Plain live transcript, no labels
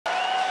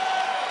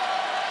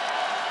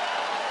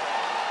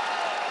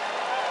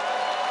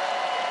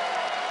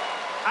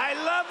I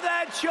love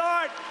that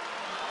chart.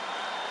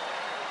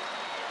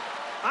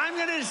 I'm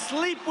gonna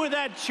sleep with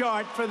that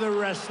chart for the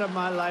rest of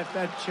my life,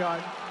 that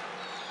chart.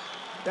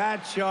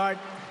 That chart.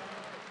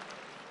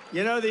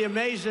 You know, the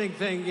amazing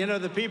thing, you know,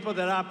 the people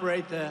that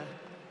operate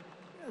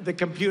the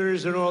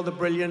computers and all the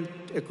brilliant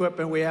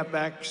equipment we have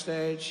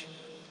backstage,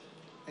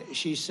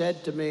 she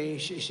said to me,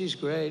 she's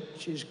great,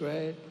 she's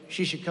great.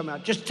 She should come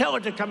out. Just tell her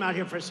to come out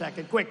here for a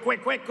second. Quick,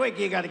 quick, quick, quick,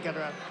 you gotta get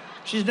her out.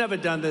 She's never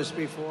done this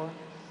before.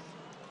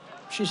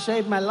 She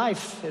saved my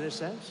life, in a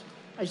sense.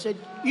 I said,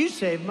 you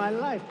saved my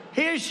life.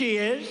 Here she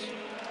is.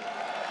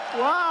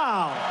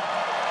 Wow.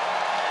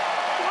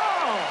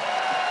 Whoa.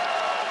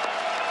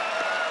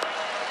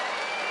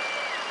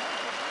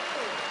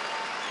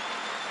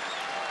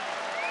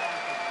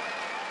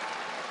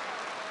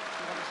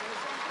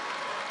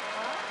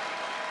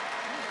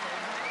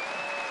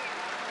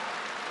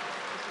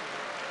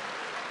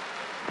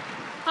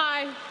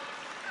 Hi.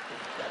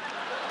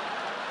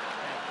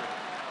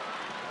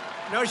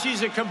 No,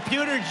 she's a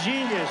computer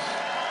genius.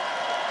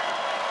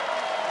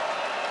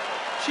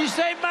 She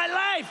saved my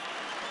life.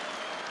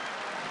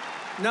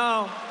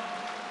 No.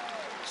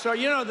 So,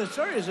 you know, the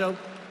story is,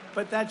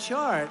 but that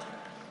chart,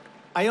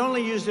 I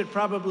only used it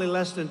probably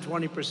less than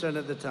 20%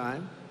 of the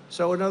time.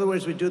 So in other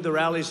words, we do the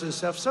rallies and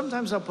stuff.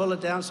 Sometimes I'll pull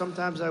it down,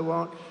 sometimes I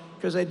won't,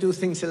 because I do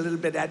things a little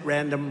bit at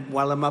random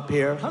while I'm up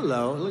here.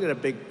 Hello, look at a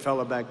big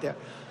fella back there.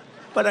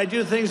 But I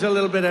do things a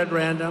little bit at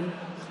random.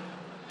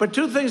 But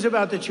two things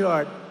about the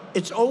chart.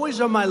 It's always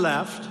on my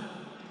left,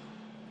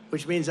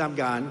 which means I'm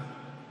gone.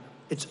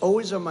 It's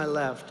always on my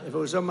left. If it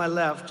was on my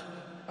left,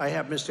 I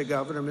have Mr.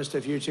 Governor,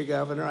 Mr. Future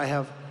Governor. I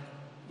have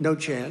no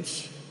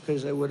chance,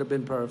 because it would have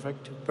been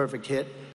perfect hit.